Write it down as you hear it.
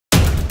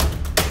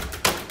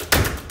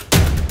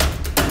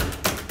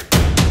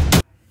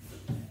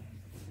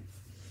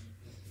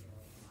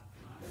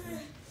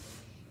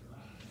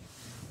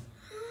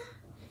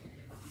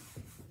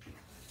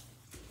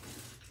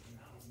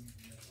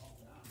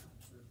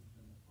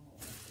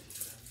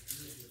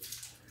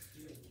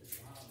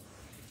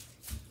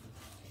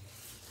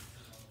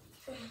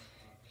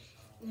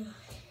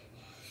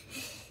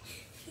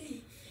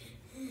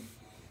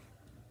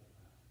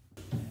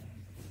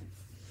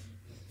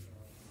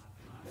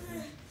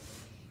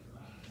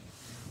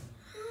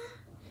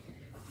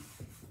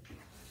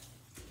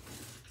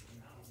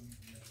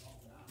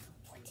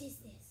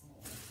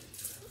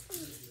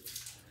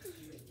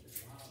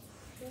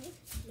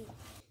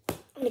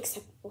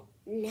unacceptable.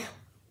 No,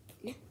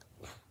 no,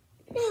 no,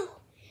 no.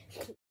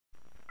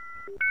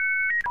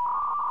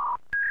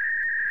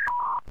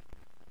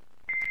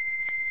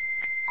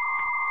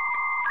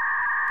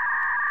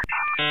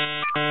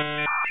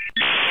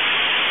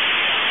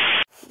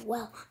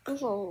 Well, I'm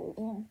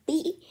gonna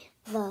beat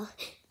the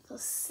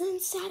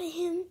sense out of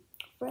him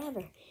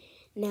forever.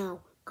 Now,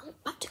 I'm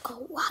about to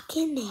go walk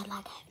in there like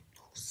I have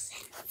no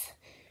sense.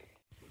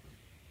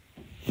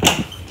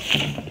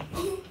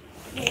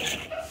 Please,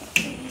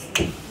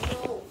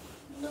 no,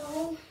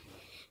 no.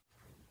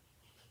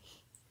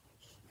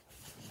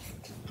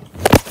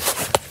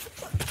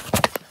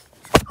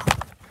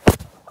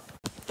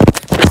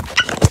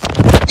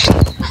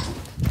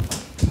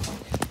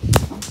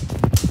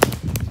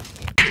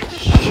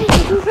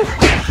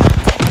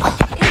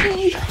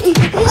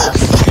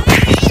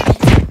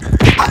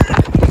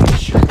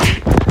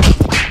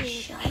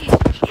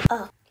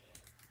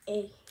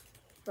 Hey,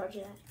 roger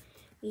that.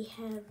 We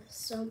have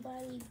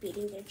somebody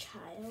beating their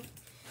child.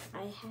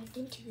 I hacked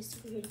into the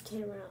security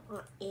camera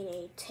in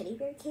a teddy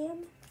bear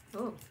cam.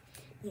 Oh,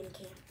 in a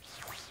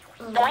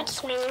cam.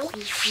 That's me.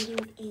 He's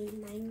beating a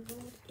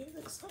 9-year-old. It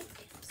looks like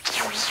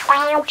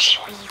Ouch.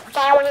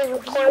 That was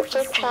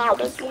reported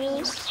child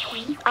abuse.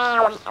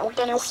 I'm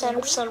gonna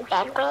send some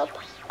backup.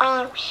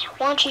 Why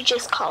don't you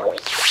just call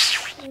it?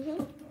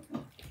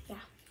 Yeah.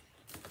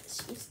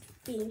 She's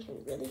beating him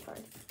really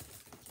hard.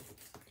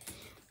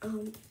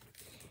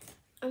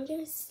 I'm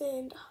gonna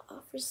send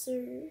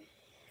Officer.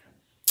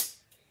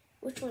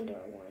 Which one do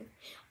I want?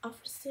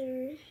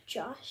 Officer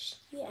Josh?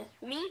 Yeah.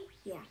 Me?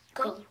 Yeah.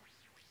 Go.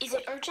 Is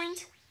it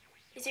urgent?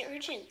 Is it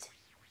urgent?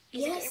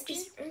 Yes,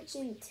 it's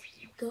urgent.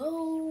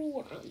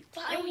 Go.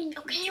 Fine.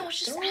 Okay, I was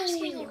just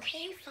asking.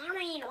 Okay,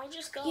 fine. I'll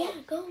just go.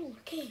 Yeah, go.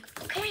 Okay.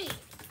 Okay.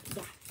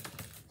 Yeah.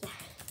 Yeah.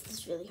 This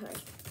is really hard.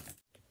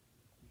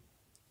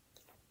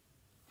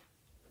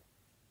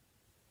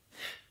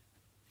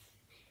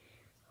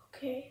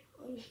 Okay,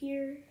 I'm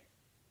here.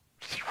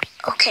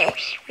 Okay,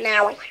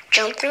 now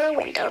jump through a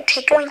window,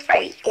 take a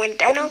right, and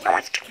then a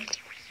left,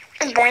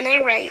 and then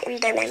a right,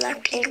 and then a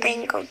left, and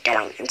then go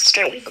down and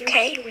straight,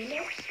 okay?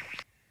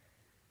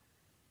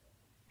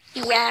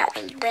 Yeah,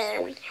 and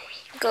then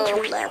go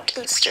left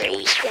and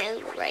straight,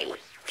 and right,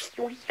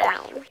 and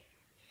down.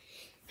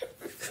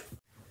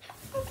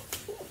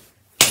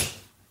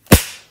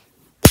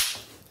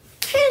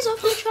 Hands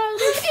off my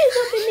child! Hands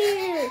up in the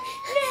air!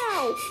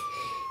 Now!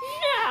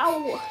 Now!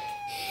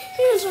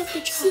 Hands off the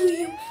child! Sue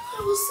you. I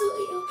will sue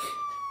you.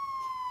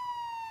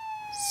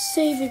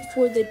 Save it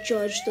for the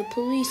judge. The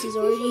police is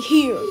already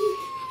here.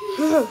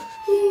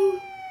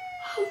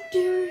 How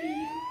dare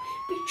you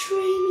betray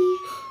me?